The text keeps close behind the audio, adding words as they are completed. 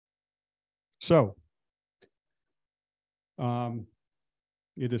So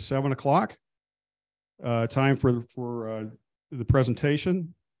it is 7 o'clock. Time for the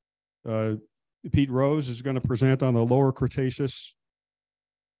presentation. Pete Rose is going to present on the lower Cretaceous.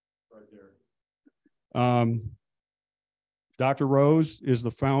 Right there. Dr. Rose is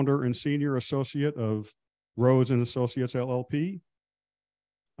the founder and senior associate of Rose and Associates LLP.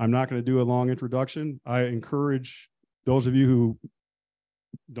 I'm not going to do a long introduction. I encourage those of you who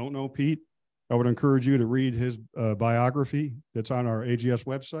don't know Pete, I would encourage you to read his biography that's on our AGS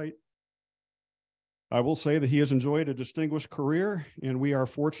website. I will say that he has enjoyed a distinguished career, and we are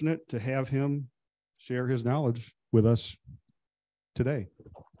fortunate to have him share his knowledge with us today.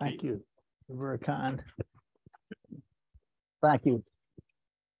 Thank you. You're very kind. Thank you.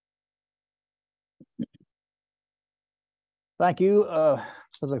 Thank you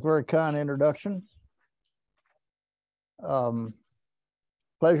for the very kind introduction.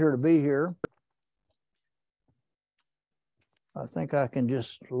 Pleasure to be here. I think I can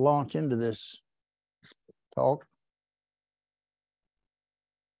just launch into this talk.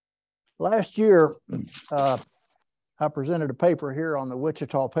 Last year, I presented a paper here on the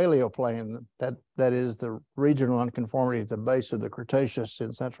Wichita Paleoplain, that is the regional unconformity at the base of the Cretaceous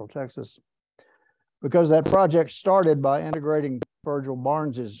in central Texas, because that project started by integrating Virgil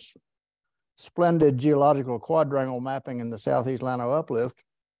Barnes's splendid geological quadrangle mapping in the southeast Llano Uplift.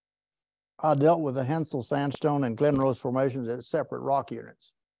 I dealt with the Hensel Sandstone and Glen Rose formations as separate rock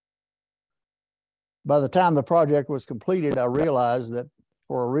units. By the time the project was completed, I realized that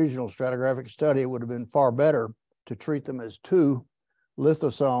for a regional stratigraphic study, it would have been far better to treat them as two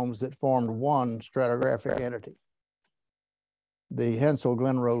lithosomes that formed one stratigraphic entity, the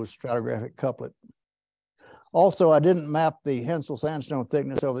Hensel-Glen Rose stratigraphic couplet. Also, I didn't map the Hensel sandstone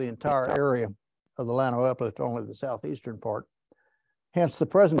thickness over the entire area of the Llano Uplift, only the southeastern part. Hence, the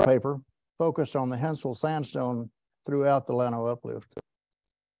present paper focused on the Hensel sandstone throughout the Llano Uplift.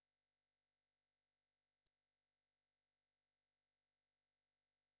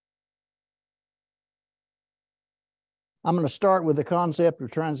 I'm going to start with the concept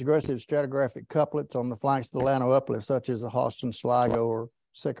of transgressive stratigraphic couplets on the flanks of the Llano Uplift, such as the Austin Sligo or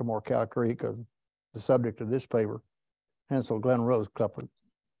Sycamore Cow Creek, or the subject of this paper, Hensel-Glen Rose couplet.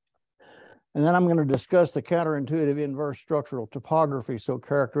 And then I'm going to discuss the counterintuitive inverse structural topography so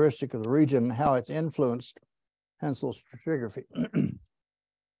characteristic of the region and how it's influenced Hensel stratigraphy.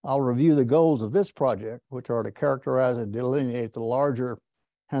 I'll review the goals of this project, which are to characterize and delineate the larger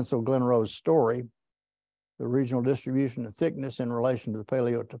Hensel-Glen Rose story, the regional distribution of thickness in relation to the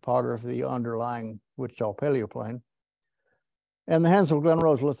paleotopography underlying Wichita Paleoplain, and the Hensel-Glen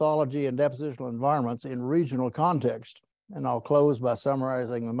Rose lithology and depositional environments in regional context. And I'll close by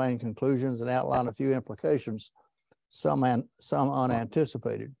summarizing the main conclusions and outline a few implications, some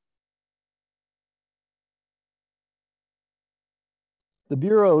unanticipated. The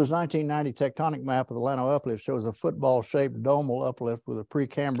Bureau's 1990 tectonic map of the Llano Uplift shows a football-shaped domal uplift with a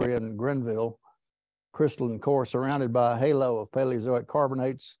Precambrian Grenville crystalline core surrounded by a halo of Paleozoic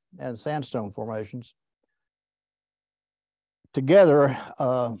carbonates and sandstone formations. Together,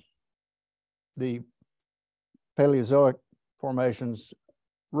 the Paleozoic formations,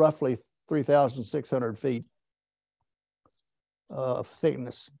 roughly 3,600 feet of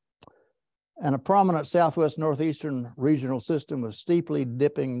thickness, and a prominent southwest northeastern regional system of steeply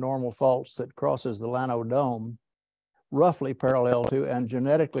dipping normal faults that crosses the Llano Dome, roughly parallel to and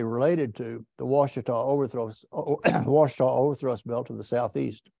genetically related to the Ouachita overthrust belt to the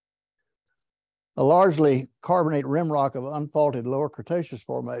southeast. A largely carbonate rim rock of unfaulted lower Cretaceous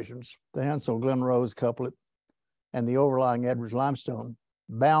formations, the Hensel-Glen Rose couplet and the overlying Edwards limestone,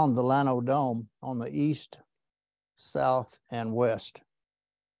 bound the Llano Dome on the east, south, and west.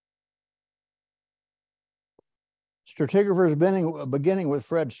 Stratigraphers beginning with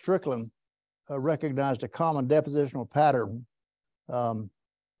Fred Strickland recognized a common depositional pattern,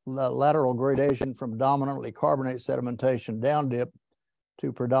 lateral gradation from dominantly carbonate sedimentation down dip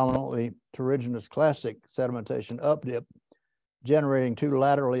to predominantly terrigenous clastic sedimentation up dip, generating two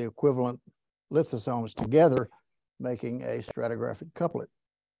laterally equivalent lithosomes together, making a stratigraphic couplet.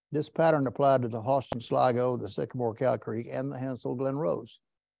 This pattern applied to the Austin Sligo, the Sycamore Cow Creek, and the Hensel-Glen Rose.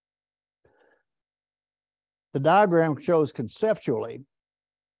 The diagram shows conceptually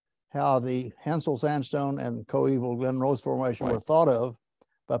how the Hensel Sandstone and coeval Glen Rose Formation were thought of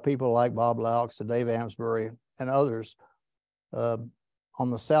by people like Bob Laux and Dave Amsbury and others on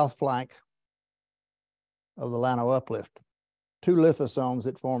the south flank of the Llano Uplift, two lithosomes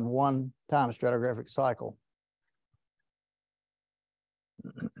that formed one time stratigraphic cycle.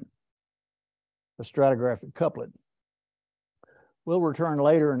 The stratigraphic couplet. We'll return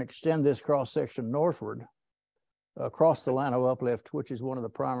later and extend this cross-section northward across the Llano Uplift, which is one of the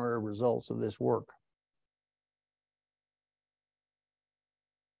primary results of this work.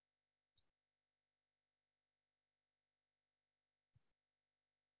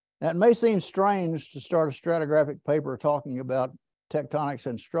 Now, it may seem strange to start a stratigraphic paper talking about tectonics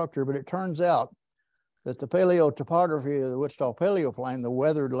and structure, but it turns out that the paleotopography of the Wichita Paleoplain, the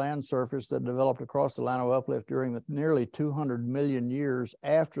weathered land surface that developed across the Llano Uplift during the nearly 200 million years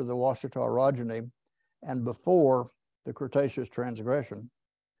after the Ouachita orogeny and before the Cretaceous transgression,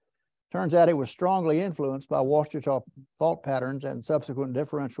 turns out it was strongly influenced by Ouachita fault patterns and subsequent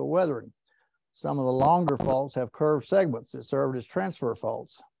differential weathering. Some of the longer faults have curved segments that served as transfer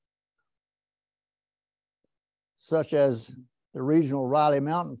faults, such as the regional Riley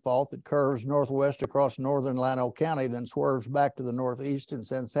Mountain Fault that curves northwest across northern Llano County, then swerves back to the northeast in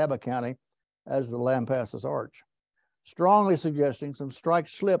San Saba County as the Lampasas Arch, strongly suggesting some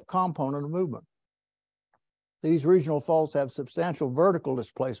strike-slip component of movement. These regional faults have substantial vertical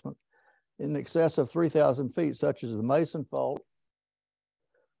displacement in excess of 3,000 feet, such as the Mason Fault,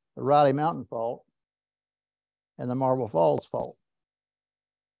 the Riley Mountain Fault, and the Marble Falls Fault.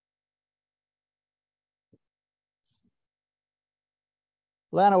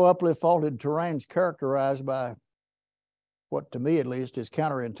 Llano Uplift faulted terrains characterized by what, to me at least, is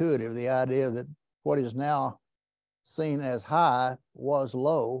counterintuitive, the idea that what is now seen as high was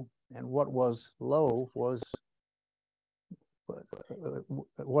low, and what was low was,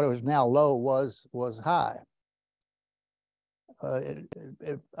 what is now low was high.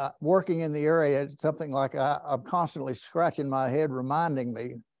 Working in the area, it's something like I'm constantly scratching my head, reminding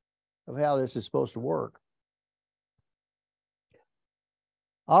me of how this is supposed to work.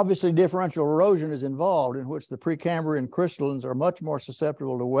 Obviously, differential erosion is involved, in which the Precambrian crystallines are much more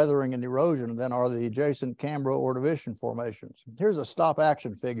susceptible to weathering and erosion than are the adjacent Cambro-Ordovician formations. Here's a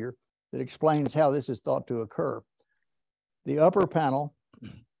stop-action figure that explains how this is thought to occur. The upper panel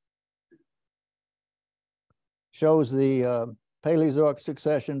shows the Paleozoic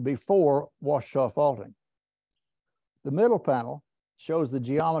succession before Ouachita faulting. The middle panel shows the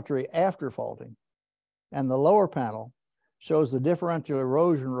geometry after faulting, and the lower panel shows the differential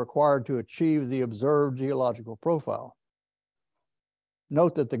erosion required to achieve the observed geological profile.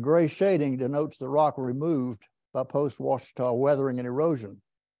 Note that the gray shading denotes the rock removed by post-Ouachita weathering and erosion.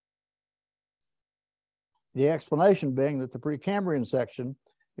 The explanation being that the Precambrian section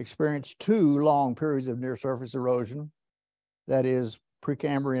experienced two long periods of near-surface erosion, that is,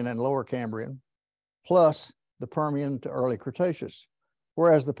 Precambrian and Lower Cambrian, plus the Permian to early Cretaceous,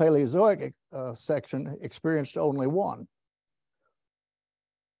 whereas the Paleozoic section experienced only one.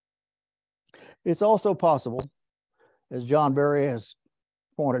 It's also possible, as John Berry has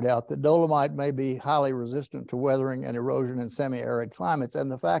pointed out, that dolomite may be highly resistant to weathering and erosion in semi-arid climates.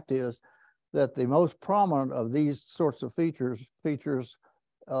 And the fact is that the most prominent of these sorts of features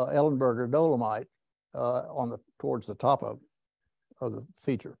Ellenberger dolomite towards the top of the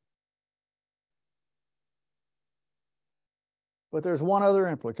feature. But there's one other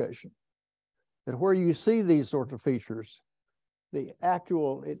implication, that where you see these sorts of features,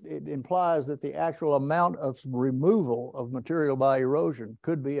 it implies that the actual amount of removal of material by erosion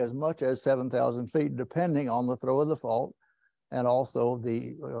could be as much as 7,000 feet, depending on the throw of the fault and also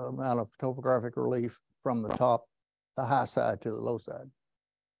the amount of topographic relief from the top, the high side to the low side.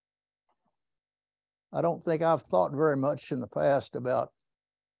 I don't think I've thought very much in the past about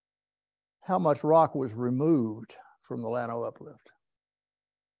how much rock was removed from the Llano Uplift.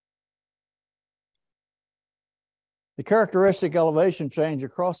 The characteristic elevation change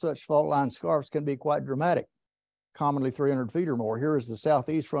across such fault line scarps can be quite dramatic, commonly 300 feet or more. Here is the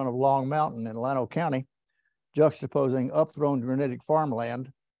southeast front of Long Mountain in Llano County, juxtaposing upthrown granitic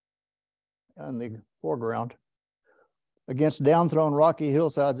farmland in the foreground against downthrown rocky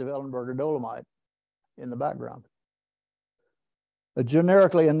hillsides of Ellenberger dolomite in the background. A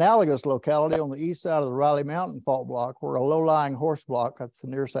generically analogous locality on the east side of the Riley Mountain fault block, where a low-lying horse block, that's the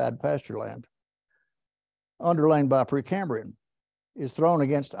near side pasture land, underlain by Precambrian, is thrown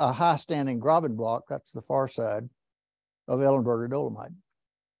against a high-standing Graben block, that's the far side, of Ellenberger dolomite.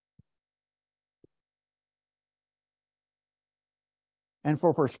 And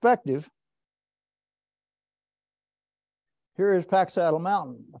for perspective, here is Pack Saddle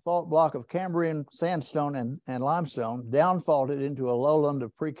Mountain, a fault block of Cambrian sandstone and limestone, downfaulted into a lowland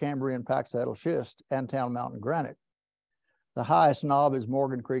of Precambrian Pack Saddle schist and Town Mountain granite. The highest knob is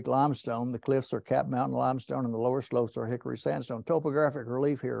Morgan Creek limestone. The cliffs are Cap Mountain limestone, and the lower slopes are Hickory sandstone. Topographic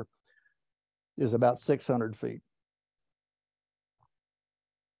relief here is about 600 feet.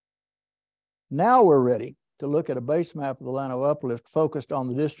 Now we're ready to look at a base map of the Llano Uplift focused on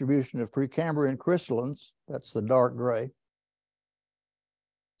the distribution of Precambrian crystallines, that's the dark gray,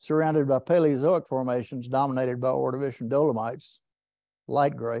 surrounded by Paleozoic formations dominated by Ordovician dolomites,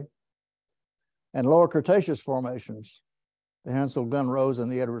 light gray, and lower Cretaceous formations, the Hensel-Glen Rose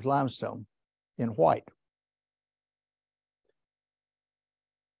and the Edwards limestone, in white.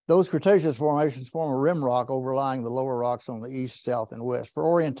 Those Cretaceous formations form a rim rock overlying the lower rocks on the east, south, and west. For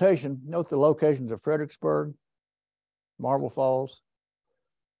orientation, note the locations of Fredericksburg, Marble Falls,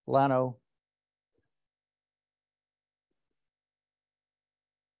 Llano.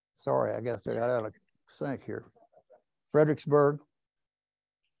 Sorry, I guess I got out of sync here. Fredericksburg,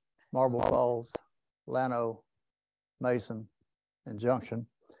 Marble Falls, Llano, Mason, and Junction.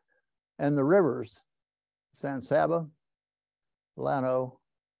 And the rivers, San Saba, Llano,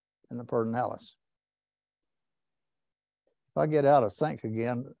 and the Peritidal. If I get out of sync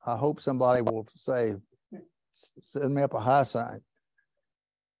again, I hope somebody will say, send me up a high sign.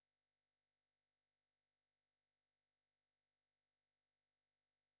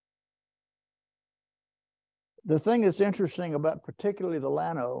 The thing that's interesting about particularly the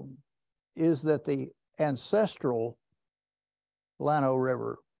Llano is that the ancestral Llano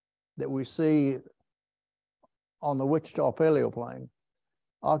River that we see on the Wichita Paleoplain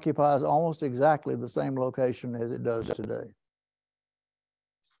occupies almost exactly the same location as it does today.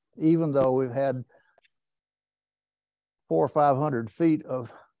 Even though we've had 400 or 500 feet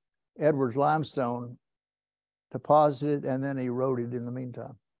of Edwards limestone deposited and then eroded in the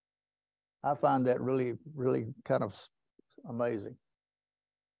meantime. I find that really, really kind of amazing.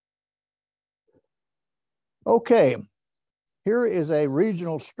 Okay, here is a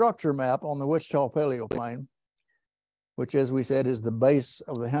regional structure map on the Wichita Paleoplain, which, as we said, is the base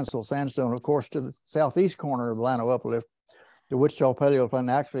of the Hensel Sandstone. Of course, to the southeast corner of the Llano Uplift, the Wichita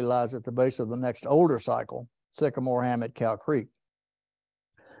Paleoplain actually lies at the base of the next older cycle, Sycamore Hamlet Cow Creek.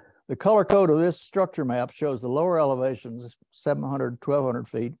 The color code of this structure map shows the lower elevations, 700, 1,200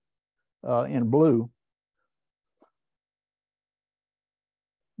 feet in blue.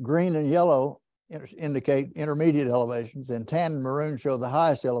 Green and yellow indicate intermediate elevations, and tan and maroon show the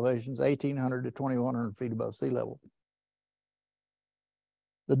highest elevations, 1,800 to 2,100 feet above sea level.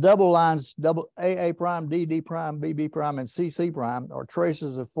 The double lines, AA prime, DD prime, BB prime, and CC prime are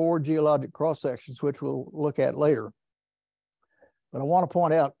traces of 4 geologic cross sections, which we'll look at later. But I want to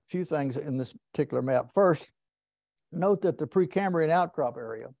point out a few things in this particular map. First, note that the Precambrian outcrop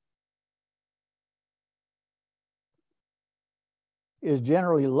area is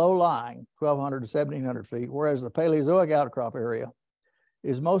generally low-lying, 1,200 to 1,700 feet, whereas the Paleozoic outcrop area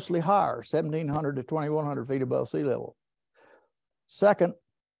is mostly higher, 1,700 to 2,100 feet above sea level. Second,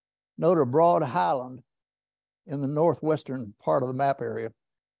 note a broad highland in the northwestern part of the map area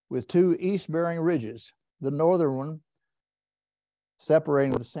with 2 east-bearing ridges, the northern one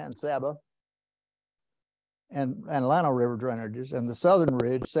separating the San Saba and Llano River drainages, and the southern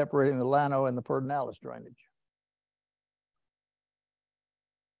ridge separating the Llano and the Peritidal drainage.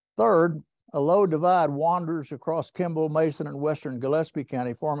 Third, a low divide wanders across Kimball, Mason, and western Gillespie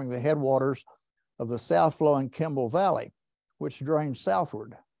County, forming the headwaters of the south-flowing Kimball Valley, which drains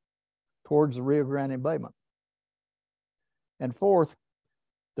southward towards the Rio Grande embayment. And fourth,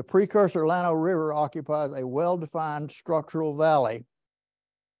 the precursor Llano River occupies a well-defined structural valley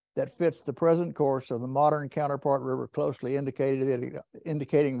that fits the present course of the modern counterpart river, closely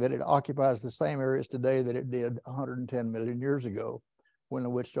indicating that it occupies the same areas today that it did 110 million years ago when the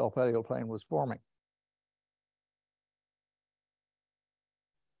Wichita Paleoplain was forming.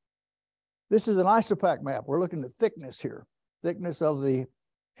 This is an isopack map. We're looking at thickness here, thickness of the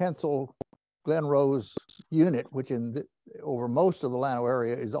Hensel-Glen Rose unit, which over most of the Llano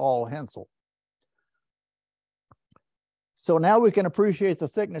area is all Hensel. So now we can appreciate the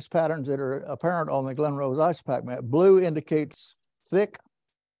thickness patterns that are apparent on the Glen Rose isopack map. Blue indicates thick,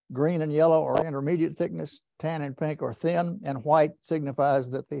 green and yellow are intermediate thickness, tan and pink are thin, and white signifies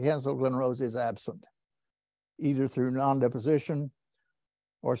that the Hensel-Glen Rose is absent, either through non-deposition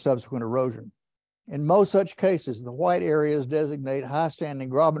or subsequent erosion. In most such cases, the white areas designate high-standing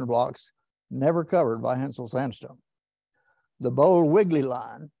graben blocks never covered by Hensel sandstone. The bold wiggly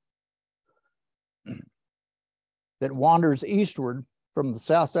line that wanders eastward from the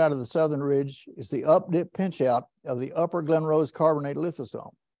south side of the southern ridge is the up-dip pinch-out of the upper Glen Rose carbonate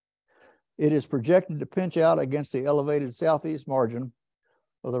lithosome. It is projected to pinch out against the elevated southeast margin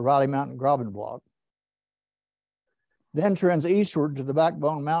of the Riley Mountain graben block, then trends eastward to the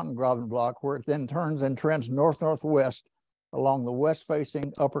Backbone Mountain graben block, where it then turns and trends north-northwest along the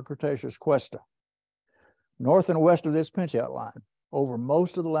west-facing Upper Cretaceous cuesta. North and west of this pinch-out line, over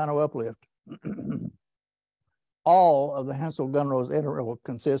most of the Llano Uplift, all of the Hensel-Glen Rose interval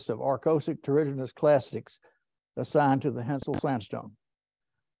consists of arkosic terrigenous clastics assigned to the Hensel sandstone.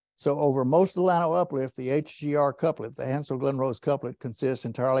 So over most of the Llano Uplift, the HGR couplet, the Hensel-Glen Rose couplet, consists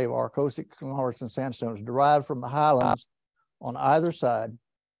entirely of arkosic conglomerates and sandstones derived from the highlands on either side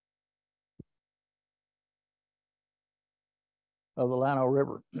of the Llano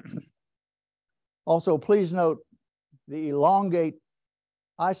River. Also, please note the elongate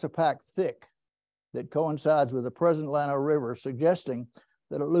isopack thick that coincides with the present Llano River, suggesting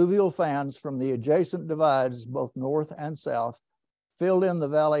that alluvial fans from the adjacent divides, both north and south, filled in the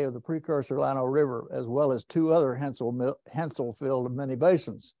valley of the precursor Llano River, as well as two other Hensel-filled mini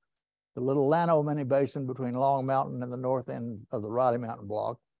basins, the Little Llano mini basin between Long Mountain and the north end of the Riley Mountain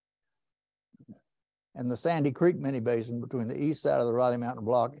block, and the Sandy Creek mini basin between the east side of the Riley Mountain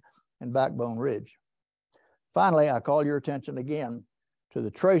block and Backbone Ridge. Finally, I call your attention again to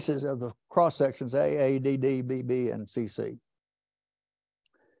the traces of the cross sections AA, DD, BB, and CC.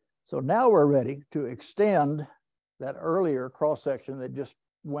 So now we're ready to extend that earlier cross section that just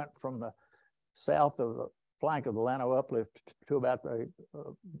went from the south of the flank of the Llano Uplift to about the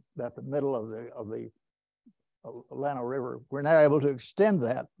middle of the Llano River. We're now able to extend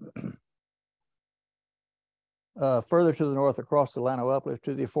that further to the north across the Llano Uplift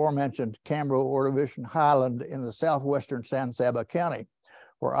to the aforementioned Cambro Ordovician Highland in the southwestern San Saba County,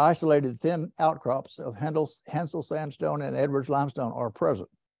 where isolated thin outcrops of Hensel sandstone and Edwards limestone are present.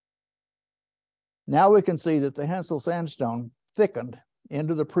 Now we can see that the Hensel sandstone thickened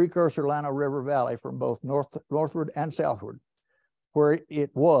into the precursor Llano River Valley from both northward and southward, where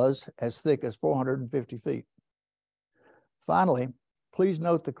it was as thick as 450 feet. Finally, please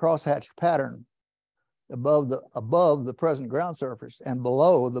note the crosshatched pattern above the present ground surface and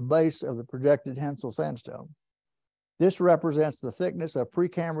below the base of the projected Hensel sandstone. This represents the thickness of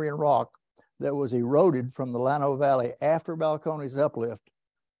Precambrian rock that was eroded from the Llano Valley after Balcones uplift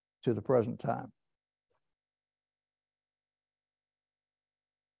to the present time.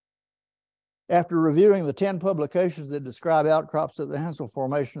 After reviewing the 10 publications that describe outcrops of the Hensel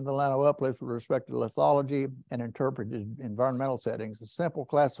Formation in the Llano Uplift with respect to lithology and interpreted environmental settings, a simple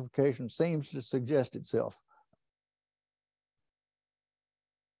classification seems to suggest itself.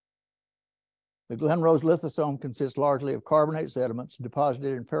 The Glen Rose lithosome consists largely of carbonate sediments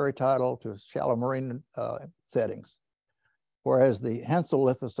deposited in peritidal to shallow marine settings, whereas the Hensel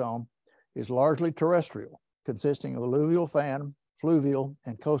lithosome is largely terrestrial, consisting of alluvial fan, fluvial,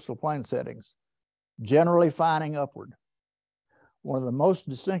 and coastal plain settings, generally fining upward. One of the most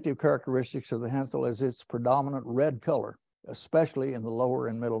distinctive characteristics of the Hensel is its predominant red color, especially in the lower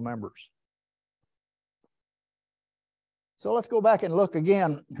and middle members. So let's go back and look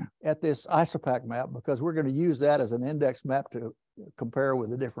again at this isopack map, because we're going to use that as an index map to compare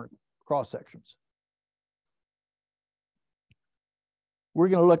with the different cross sections. We're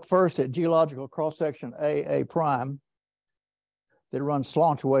going to look first at geological cross section AA prime that runs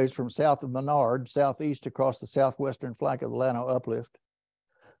slantways from south of Menard, southeast across the southwestern flank of the Llano Uplift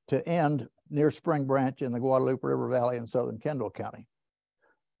to end near Spring Branch in the Guadalupe River Valley in southern Kendall County.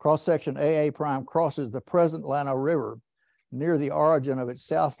 Cross section AA prime crosses the present Llano River near the origin of its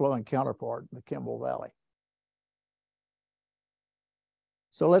south-flowing counterpart, the Kimball Valley.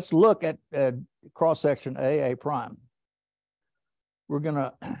 So let's look at cross-section AA prime. We're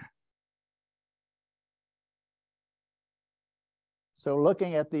gonna, so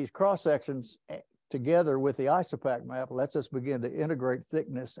looking at these cross-sections together with the isopack map lets us begin to integrate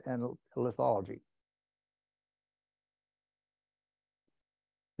thickness and lithology.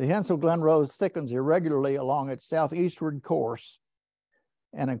 The Hensel-Glen Rose thickens irregularly along its southeastward course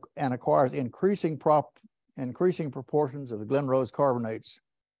and acquires increasing proportions of the Glen Rose carbonates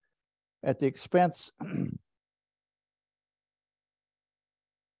at the expense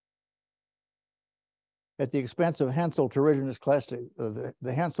of Hensel terrigenous clastic, the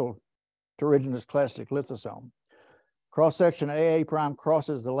Hensel terrigenous clastic lithosome. Cross-section AA prime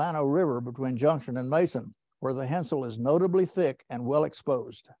crosses the Llano River between Junction and Mason, where the Hensel is notably thick and well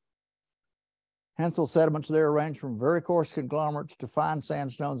exposed. Hensel sediments there range from very coarse conglomerates to fine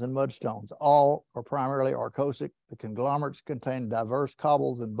sandstones and mudstones. All are primarily arkosic. The conglomerates contain diverse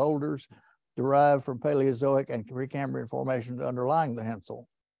cobbles and boulders derived from Paleozoic and Precambrian formations underlying the Hensel.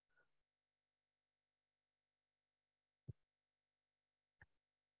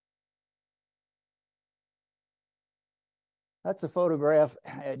 That's a photograph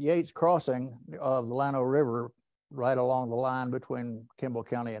at Yates Crossing of the Llano River, right along the line between Kimball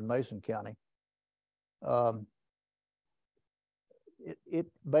County and Mason County. It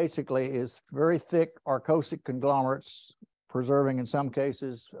basically is very thick arkosic conglomerates, preserving in some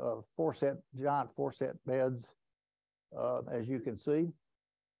cases giant foreset beds as you can see.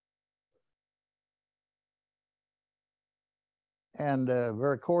 And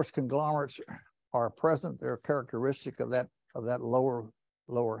very coarse conglomerates are present. They're characteristic of that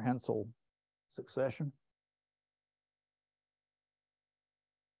lower Hensel succession.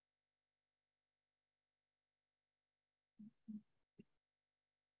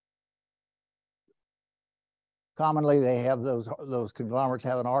 Commonly, they have those conglomerates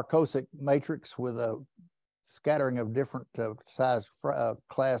have an arkosic matrix with a scattering of different size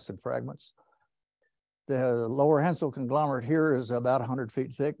clasts and fragments. The lower Hensel conglomerate here is about 100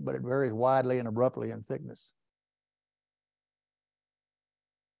 feet thick, but it varies widely and abruptly in thickness.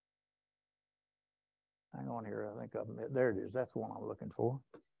 Hang on here, I think there it is. That's the one I'm looking for.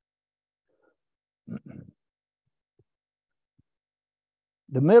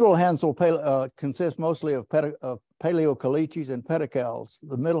 The middle Hensel consists mostly of paleocalyces and pedicels.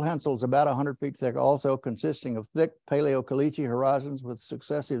 The middle Hensel is about 100 feet thick, also consisting of thick paleocalyce horizons with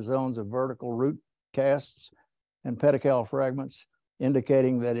successive zones of vertical root casts and pedicle fragments,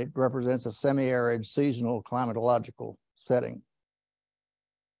 indicating that it represents a semi-arid seasonal climatological setting.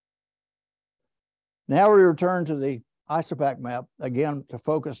 Now we return to the isopac map, again to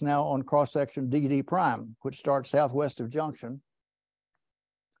focus now on cross-section DD prime, which starts southwest of Junction,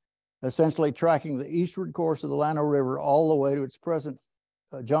 essentially tracking the eastward course of the Llano River all the way to its present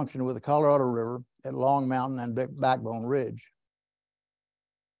junction with the Colorado River at Long Mountain and Backbone Ridge.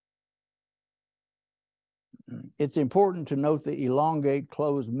 It's important to note the elongate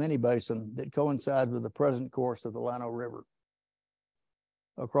closed mini basin that coincides with the present course of the Llano River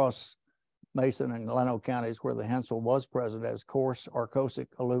across Mason and Llano counties, where the Hensel was present as coarse arkosic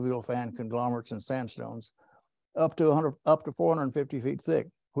alluvial fan conglomerates and sandstones up to 450 feet thick,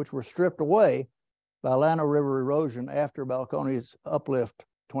 which were stripped away by Llano River erosion after Balcones uplift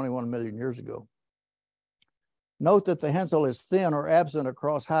 21 million years ago. Note that the Hensel is thin or absent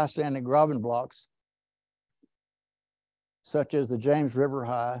across high-standing graben blocks, such as the James River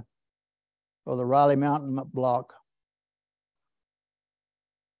High or the Riley Mountain block.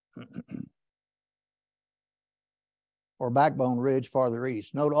 Or Backbone Ridge farther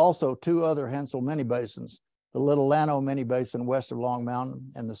east. Note also two other Hensel mini basins, the Little Llano mini basin west of Long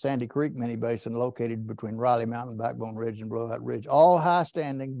Mountain and the Sandy Creek mini basin located between Riley Mountain, Backbone Ridge, and Blowout Ridge, all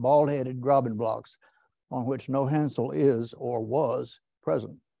high-standing, bald-headed graben blocks on which no Hensel is or was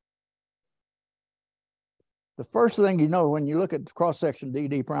present. The first thing you know when you look at cross-section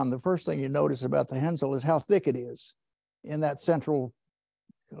DD prime, the first thing you notice about the Hensel is how thick it is in that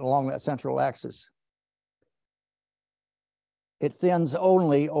along that central axis. It thins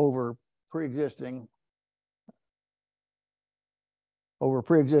only over pre-existing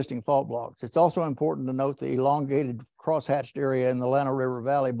fault blocks. It's also important to note the elongated crosshatched area in the Llano River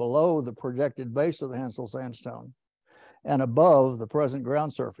Valley below the projected base of the Hensel sandstone and above the present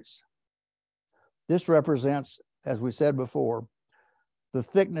ground surface. This represents, as we said before, the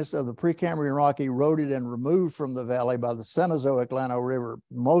thickness of the Precambrian rock eroded and removed from the valley by the Cenozoic Llano River,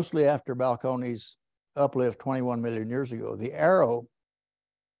 mostly after Balcones uplift 21 million years ago. The arrow,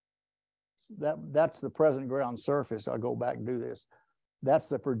 that's the present ground surface. I'll go back and do this. That's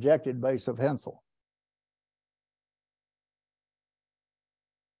the projected base of Hensel.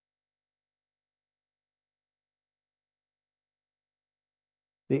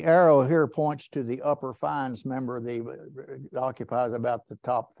 The arrow here points to the upper fines member. It occupies about the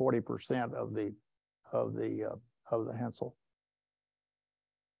top 40% of the Hensel.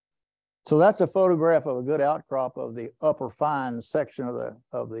 So that's a photograph of a good outcrop of the upper fines section of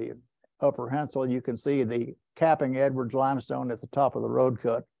the upper Hensel. You can see the capping Edwards limestone at the top of the road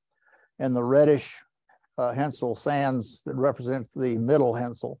cut and the reddish Hensel sands that represents the middle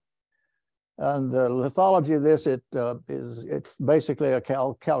Hensel. And the lithology of this, it's basically a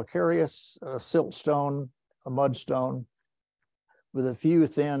calcareous siltstone, a mudstone, with a few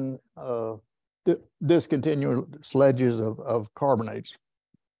thin discontinuous ledges of carbonates.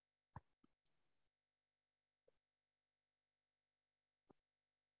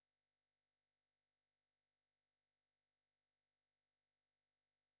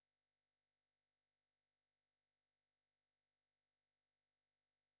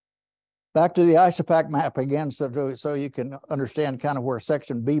 Back to the isopac map again, so you can understand kind of where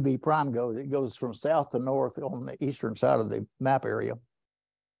section BB prime goes. It goes from south to north on the eastern side of the map area.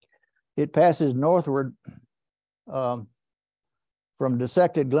 It passes northward from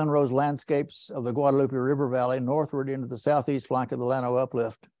dissected Glen Rose landscapes of the Guadalupe River Valley northward into the southeast flank of the Llano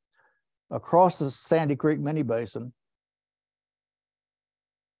Uplift, across the Sandy Creek mini basin.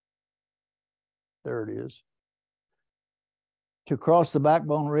 There it is. to cross the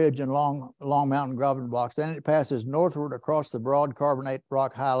Backbone Ridge and Long Mountain graben blocks. Then it passes northward across the broad carbonate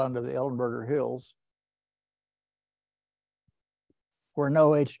rock highland of the Ellenberger Hills, where no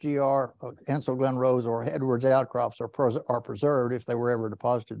HGR, Hensel-Glen Rose, or Edwards outcrops are preserved if they were ever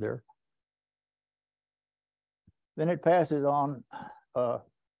deposited there. Then it passes on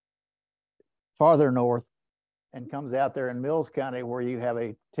farther north and comes out there in Mills County, where you have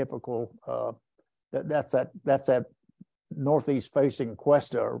a typical that's that northeast facing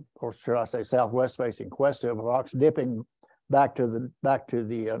cuesta, or should I say southwest facing cuesta of rocks dipping back to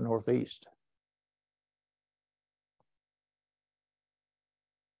the northeast.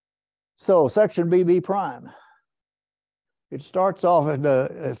 So section BB prime, it starts off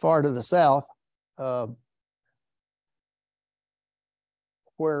at far to the south,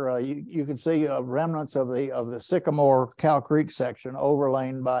 where you can see remnants of the Sycamore Cow Creek section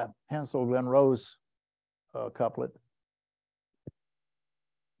overlain by Hensel-Glen Rose couplet.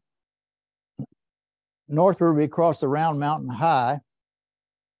 Northward, we cross the Round Mountain High,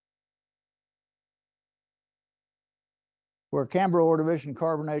 where Canberra ore division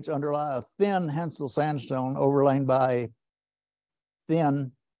carbonates underlie a thin Hensel sandstone overlain by a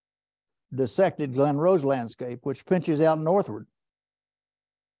thin dissected Glen Rose landscape, which pinches out northward,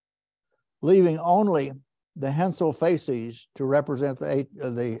 leaving only the Hensel facies to represent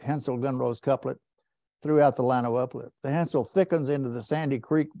the Hensel-Glen Rose couplet throughout the Llano Uplift. The Hensel thickens into the Sandy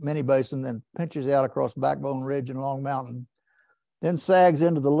Creek mini basin, then pinches out across Backbone Ridge and Long Mountain, then sags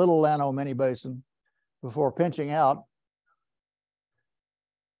into the Little Llano mini basin before pinching out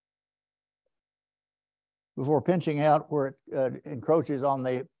where it encroaches on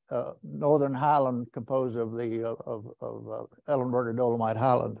the northern highland composed of the Ellenberger Dolomite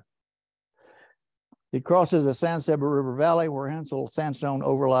Highland. It crosses the San Saba River Valley, where Hensel sandstone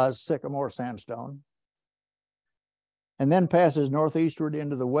overlies Sycamore sandstone, and then passes northeastward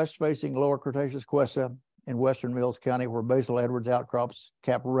into the west-facing Lower Cretaceous cuesta in western Mills County, where basal Edwards outcrops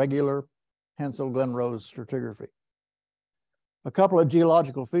cap regular Hensel-Glen Rose stratigraphy. A couple of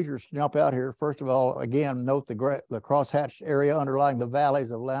geological features jump out here. First of all, again, note the crosshatched area underlying the valleys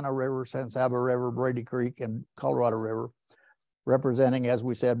of Llano River, San Saba River, Brady Creek, and Colorado River, representing, as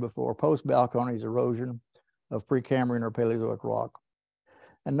we said before, post-Balcones erosion of Precambrian or Paleozoic rock.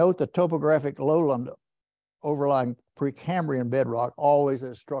 And note the topographic lowland overlying Precambrian bedrock always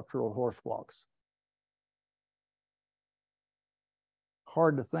has structural horse blocks.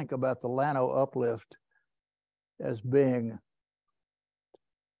 Hard to think about the Llano Uplift as being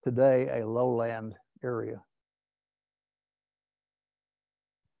today a lowland area.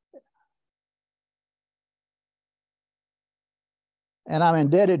 And I'm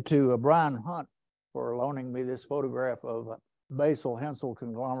indebted to Brian Hunt for loaning me this photograph of a basal Hensel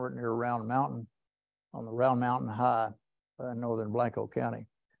conglomerate near Round Mountain on the Round Mountain High in northern Blanco County.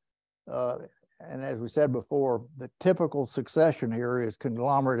 And as we said before, the typical succession here is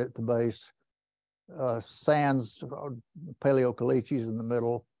conglomerate at the base, sands, paleocalyces in the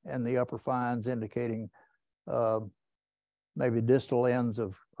middle, and the upper fines indicating maybe distal ends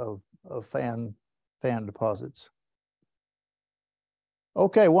of fan deposits.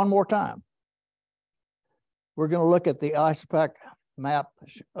 Okay, one more time. We're going to look at the ISOPAC map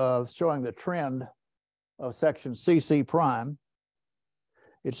showing the trend of section CC prime.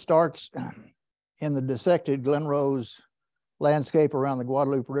 It starts in the dissected Glen Rose landscape around the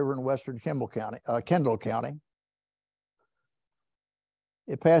Guadalupe River in western Kendall County.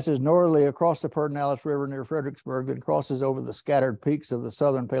 It passes northerly across the Pedernales River near Fredericksburg, then crosses over the scattered peaks of the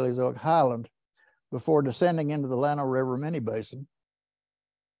southern Paleozoic highland before descending into the Llano River mini basin.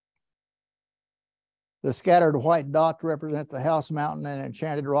 The scattered white dots represent the House Mountain and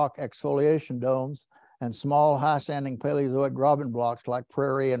Enchanted Rock exfoliation domes and small high-standing Paleozoic graben blocks like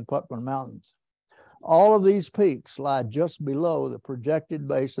Prairie and Putman Mountains. All of these peaks lie just below the projected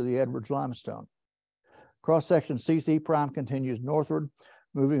base of the Edwards limestone. Cross-section CC prime continues northward,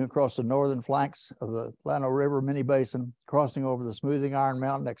 moving across the northern flanks of the Llano River mini basin, crossing over the Smoothing Iron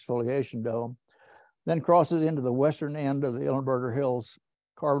Mountain exfoliation dome, then crosses into the western end of the Ellenberger Hills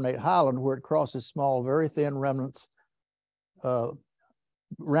Carbonate Highland, where it crosses small, very thin remnant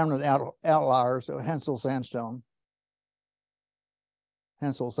outliers of Hensel sandstone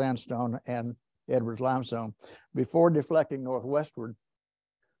and Edwards limestone before deflecting northwestward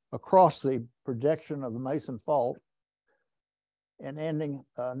across the projection of the Mason Fault and ending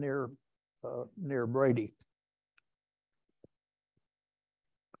near Brady.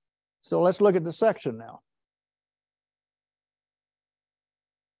 So let's look at the section now.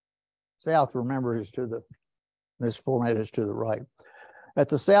 South, remember, is to the, this format is to the right. At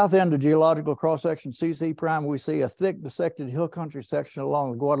the south end of geological cross-section CC prime, we see a thick dissected hill country section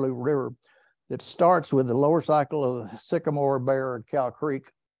along the Guadalupe River that starts with the lower cycle of Sycamore, Bear, and Cow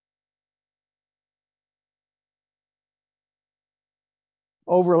Creek.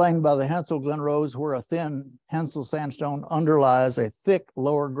 Overlain by the Hensel-Glen Rose, where a thin Hensel sandstone underlies a thick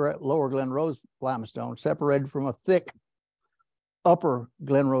lower Glen Rose limestone, separated from a thick upper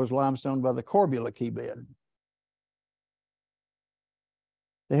Glen Rose limestone by the Corbula key bed.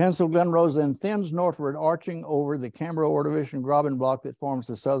 The Hensel-Glen Rose then thins northward, arching over the Cambro-Ordovician graben block that forms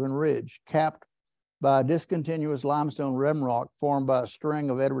the southern ridge, capped by a discontinuous limestone rim rock formed by a string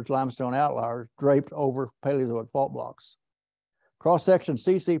of Edwards limestone outliers draped over Paleozoic fault blocks. Cross-section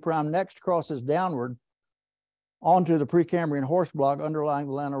CC prime next crosses downward onto the Precambrian horse block underlying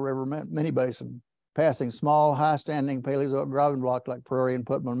the Llano River mini basin, passing small, high-standing Paleozoic graben blocks like Prairie and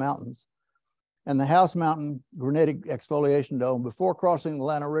Putman Mountains, and the House Mountain granitic exfoliation dome. Before crossing the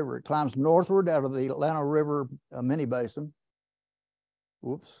Llano River, it climbs northward out of the Llano River mini basin.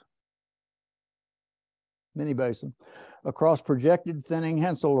 Mini basin, across projected thinning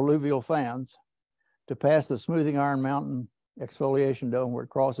Hensel alluvial fans to pass the Smoothing Iron Mountain exfoliation dome, where it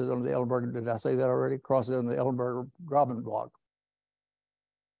crosses under the Ellenberger. Did I say that already? Crosses under the Ellenberger graben block.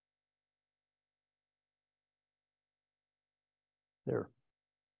 There.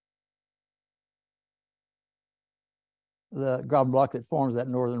 The graben block that forms that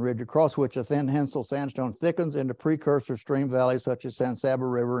northern ridge, across which a thin Hensel sandstone thickens into precursor stream valleys such as San Saba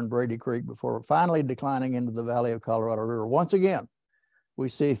River and Brady Creek before finally declining into the valley of Colorado River. Once again, we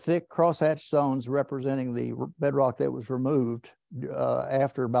see thick crosshatch zones representing the bedrock that was removed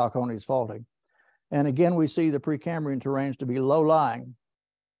after Balcones faulting. And again, we see the Precambrian terrains to be low-lying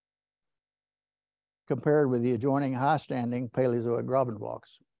compared with the adjoining high-standing Paleozoic graben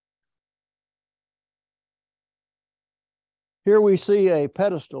blocks. Here we see a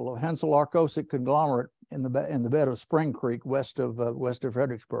pedestal of Hensel arkosic conglomerate in the bed of Spring Creek west of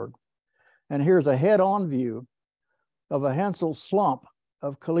Fredericksburg. And here's a head-on view of a Hensel slump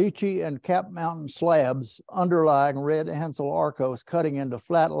of caliche and Cap Mountain slabs underlying red Hensel arkose cutting into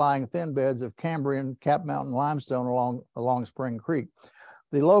flat-lying thin beds of Cambrian Cap Mountain limestone along Spring Creek.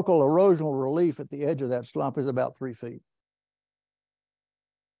 The local erosional relief at the edge of that slump is about 3 feet.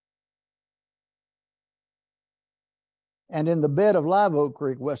 And in the bed of Live Oak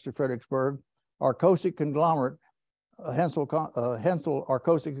Creek, west of Fredericksburg, arkosic conglomerate, Hensel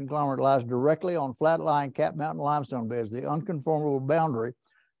arkosic conglomerate lies directly on flat-lying Cap Mountain limestone beds. The unconformable boundary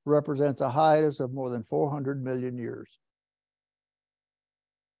represents a hiatus of more than 400 million years.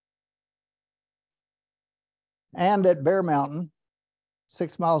 And at Bear Mountain,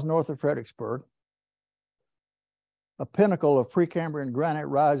 6 miles north of Fredericksburg, a pinnacle of Precambrian granite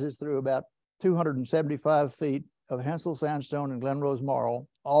rises through about 275 feet of Hensel sandstone and Glen Rose marl,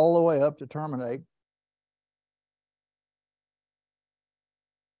 all the way up to terminate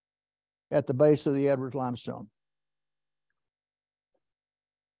at the base of the Edwards limestone.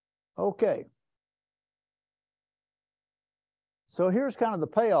 Okay. So here's kind of the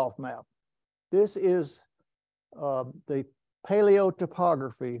payoff map. This is the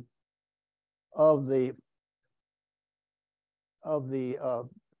paleotopography of the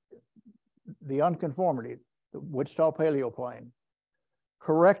unconformity, the Wichita Paleoplain,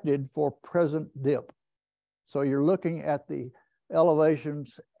 corrected for present dip. So you're looking at the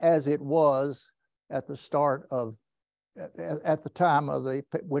elevations as it was at the start of, at the time of the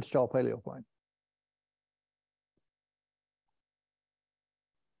Wichita Paleoplain.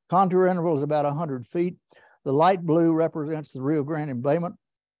 Contour interval is about 100 feet. The light blue represents the Rio Grande embayment,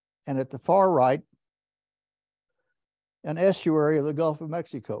 and at the far right, an estuary of the Gulf of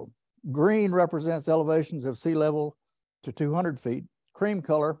Mexico. Green represents elevations of sea level to 200 feet. Cream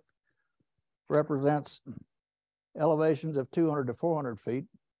color represents elevations of 200 to 400 feet.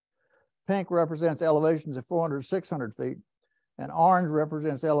 Pink represents elevations of 400 to 600 feet. And orange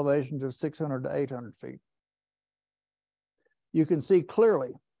represents elevations of 600 to 800 feet. You can see clearly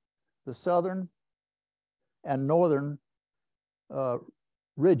the southern and northern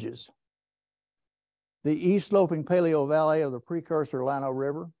ridges. The east sloping paleo valley of the precursor Llano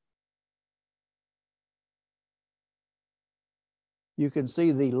River. You can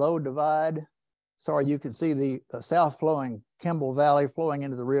see the low divide, you can see the south flowing Kimball Valley flowing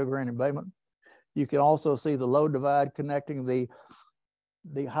into the Rio Grande embayment. You can also see the low divide connecting the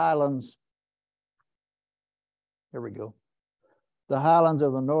highlands. Here we go. The highlands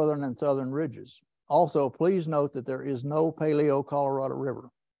of the northern and southern ridges. Also, please note that there is no Paleo Colorado River.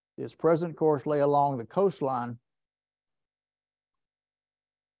 Its present course lay along the coastline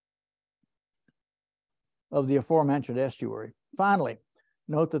of the aforementioned estuary. Finally,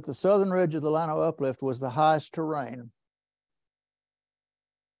 Note that the southern ridge of the Llano Uplift was the highest terrain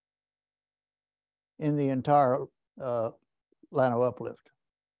in the entire Llano Uplift.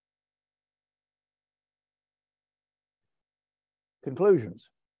 Conclusions.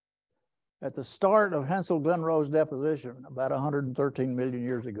 At the start of Hensel-Glen Rose deposition, about 113 million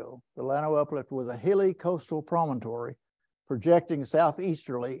years ago, the Llano Uplift was a hilly coastal promontory projecting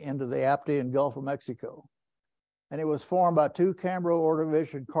southeasterly into the Aptian Gulf of Mexico. And it was formed by two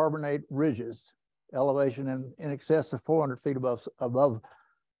Cambro-Ordovician carbonate ridges, elevation in excess of 400 feet above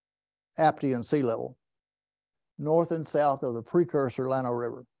Aptian sea level, north and south of the precursor Llano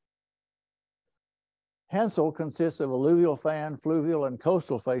River. Hensel consists of alluvial fan, fluvial, and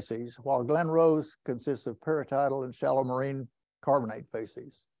coastal facies, while Glen Rose consists of peritidal and shallow marine carbonate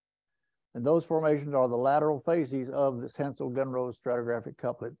facies. And those formations are the lateral facies of this Hensel-Glen Rose stratigraphic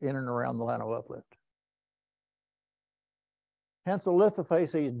couplet in and around the Llano Uplift. Hensel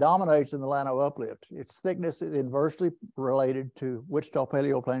lithofacies dominates in the Llano Uplift. Its thickness is inversely related to Wichita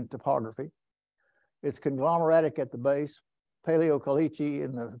Paleoplain topography. It's conglomeratic at the base, Paleocaliche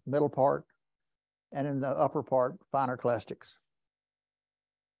in the middle part, and in the upper part, finer clastics.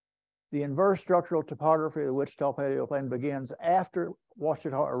 The inverse structural topography of the Wichita Paleoplain begins after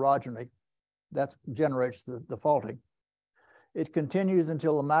Ouachita orogeny. That generates the faulting. It continues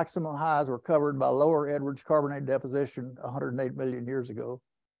until the maximum highs were covered by lower Edwards carbonate deposition 108 million years ago.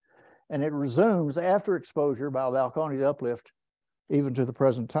 And it resumes after exposure by Balcones uplift, even to the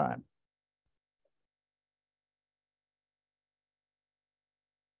present time.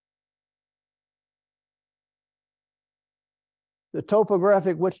 The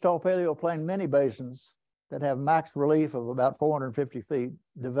topographic Wichita Paleoplain mini basins that have max relief of about 450 feet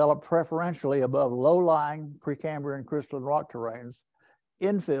develop preferentially above low-lying Precambrian crystalline rock terrains,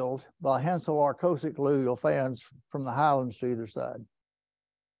 infilled by Hensel arkosic alluvial fans from the highlands to either side.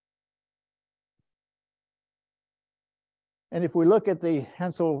 And if we look at the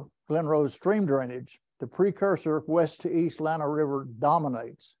Hensel-Glen Rose stream drainage, the precursor west to east Llano River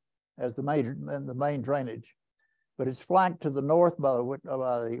dominates as the main drainage. But it's flanked to the north by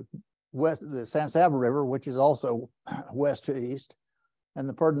the San Saba River, which is also west to east, and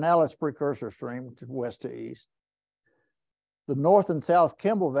the Pedernales precursor stream, which is west to east. The north and south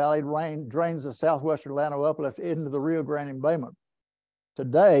Kimball Valley drains the southwestern Llano Uplift into the Rio Grande embayment.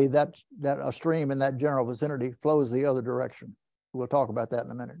 Today, a stream in that general vicinity flows the other direction. We'll talk about that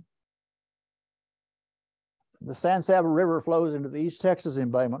in a minute. The San Saba River flows into the East Texas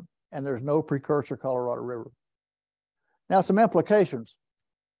embayment, and there's no precursor Colorado River. Now, some implications.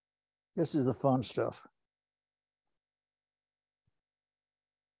 This is the fun stuff.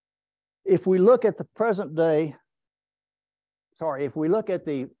 If we look at the present day, if we look at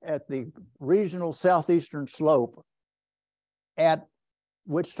the regional southeastern slope at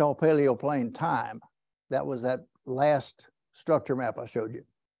Wichita Paleoplain time, that was that last structure map I showed you.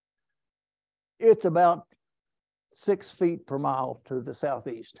 It's about 6 feet per mile to the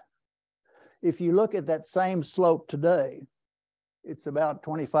southeast. If you look at that same slope today, it's about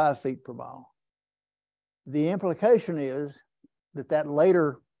 25 feet per mile. The implication is that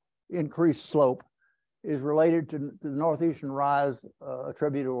later increased slope is related to the northeastern rise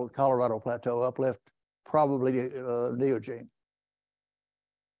attributable to the Colorado Plateau uplift, probably Neogene.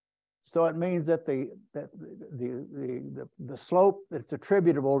 So it means that the slope that's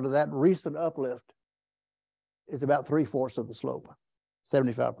attributable to that recent uplift is about 3/4 of the slope,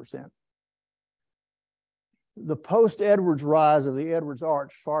 75%. The post-Edwards rise of the Edwards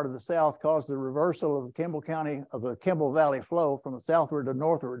Arch far to the south caused the reversal of the Kimball Valley flow from the southward to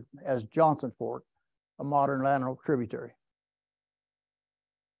northward as Johnson Fork, a modern Llano tributary.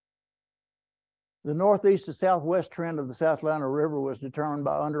 The northeast to southwest trend of the South Llano River was determined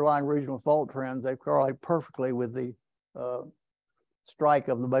by underlying regional fault trends. They correlate perfectly with the strike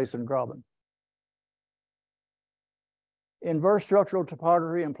of the basin graben. Inverse structural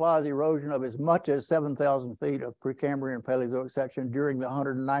topography implies erosion of as much as 7,000 feet of Precambrian Paleozoic section during the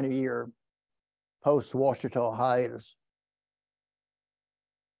 190-year post-Ouachita hiatus.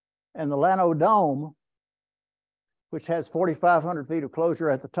 And the Llano Dome, which has 4,500 feet of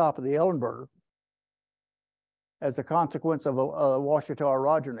closure at the top of the Ellenberger, as a consequence of a Ouachita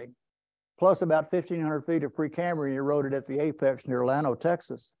orogeny, plus about 1,500 feet of Precambrian eroded at the apex near Llano,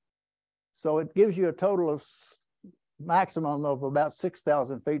 Texas. So it gives you a total of maximum of about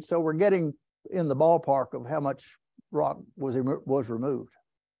 6,000 feet. So we're getting in the ballpark of how much rock was removed.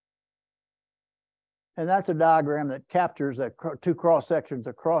 And that's a diagram that captures that two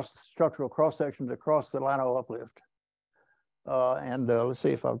structural cross sections across the Llano Uplift. Let's see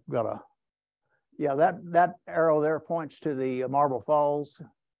if I've got Yeah, that arrow there points to the Marble Falls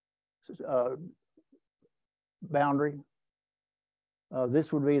boundary.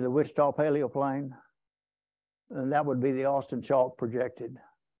 This would be the Wichita Paleoplain, and that would be the Austin Chalk projected.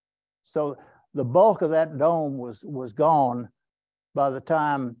 So the bulk of that dome was gone by the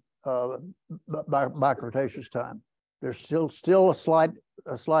time by Cretaceous time. There's still a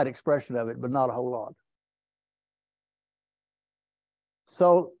slight expression of it, but not a whole lot.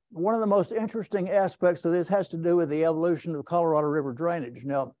 So one of the most interesting aspects of this has to do with the evolution of Colorado River drainage.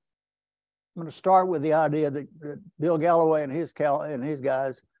 Now, I'm going to start with the idea that Bill Galloway and his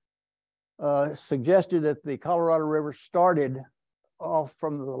guys suggested that the Colorado River started off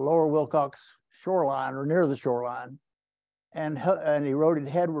from the lower Wilcox shoreline or near the shoreline and eroded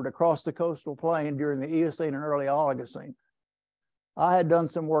headward across the coastal plain during the Eocene and early Oligocene. I had done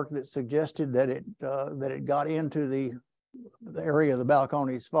some work that suggested that it got into the area of the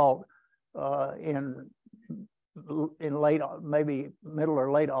Balcones Fault in late, maybe middle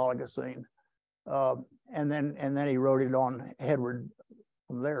or late Oligocene, and then eroded on headward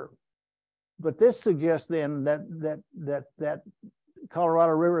from there. But this suggests then that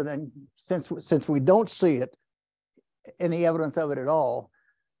Colorado River then, since we don't see it, any evidence of it at all,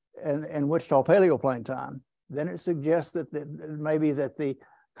 in Wichita Paleoplain time, then it suggests that maybe that the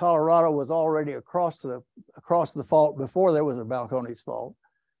Colorado was already across the fault before there was a Balcones Fault,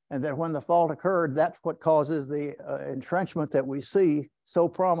 and that when the fault occurred, that's what causes the entrenchment that we see so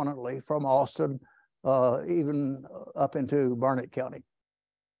prominently from Austin, even up into Barnett County.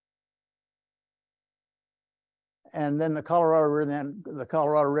 And then the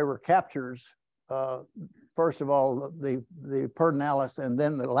Colorado River captures, first of all, the Peritidal and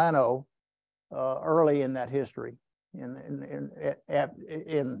then the Llano early in that history,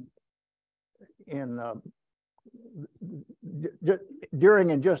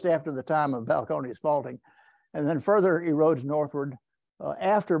 during and just after the time of Balcones faulting, and then further erodes northward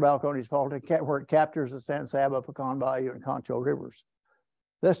after Balcones faulting, where it captures the San Saba, Pecan Bayou, and Concho rivers.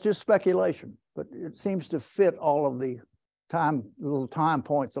 That's just speculation, but it seems to fit all of the little time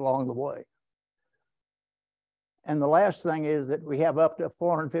points along the way. And the last thing is that we have up to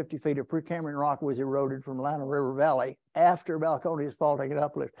 450 feet of Precambrian rock was eroded from Llano River Valley after Balcones faulting and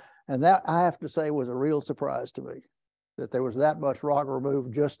uplift. And that, I have to say, was a real surprise to me, that there was that much rock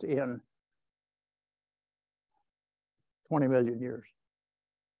removed just in 20 million years.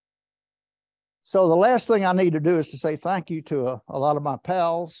 So the last thing I need to do is to say thank you to a lot of my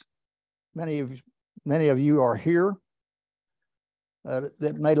pals. Many of you are here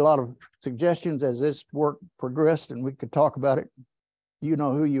that made a lot of suggestions as this work progressed, and we could talk about it. You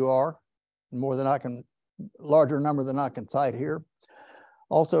know who you are, more than I can, larger number than I can cite here.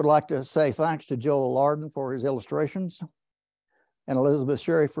 Also, I'd like to say thanks to Joel Larden for his illustrations and Elizabeth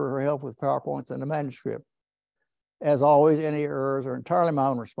Sherry for her help with PowerPoints and the manuscript. As always, any errors are entirely my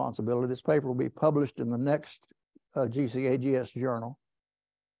own responsibility. This paper will be published in the next GCAGS journal.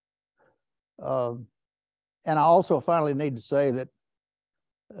 And I also finally need to say that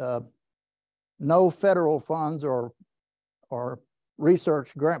no federal funds or public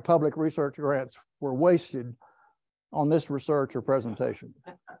research grants were wasted on this research or presentation.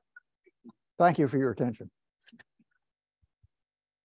 Thank you for your attention.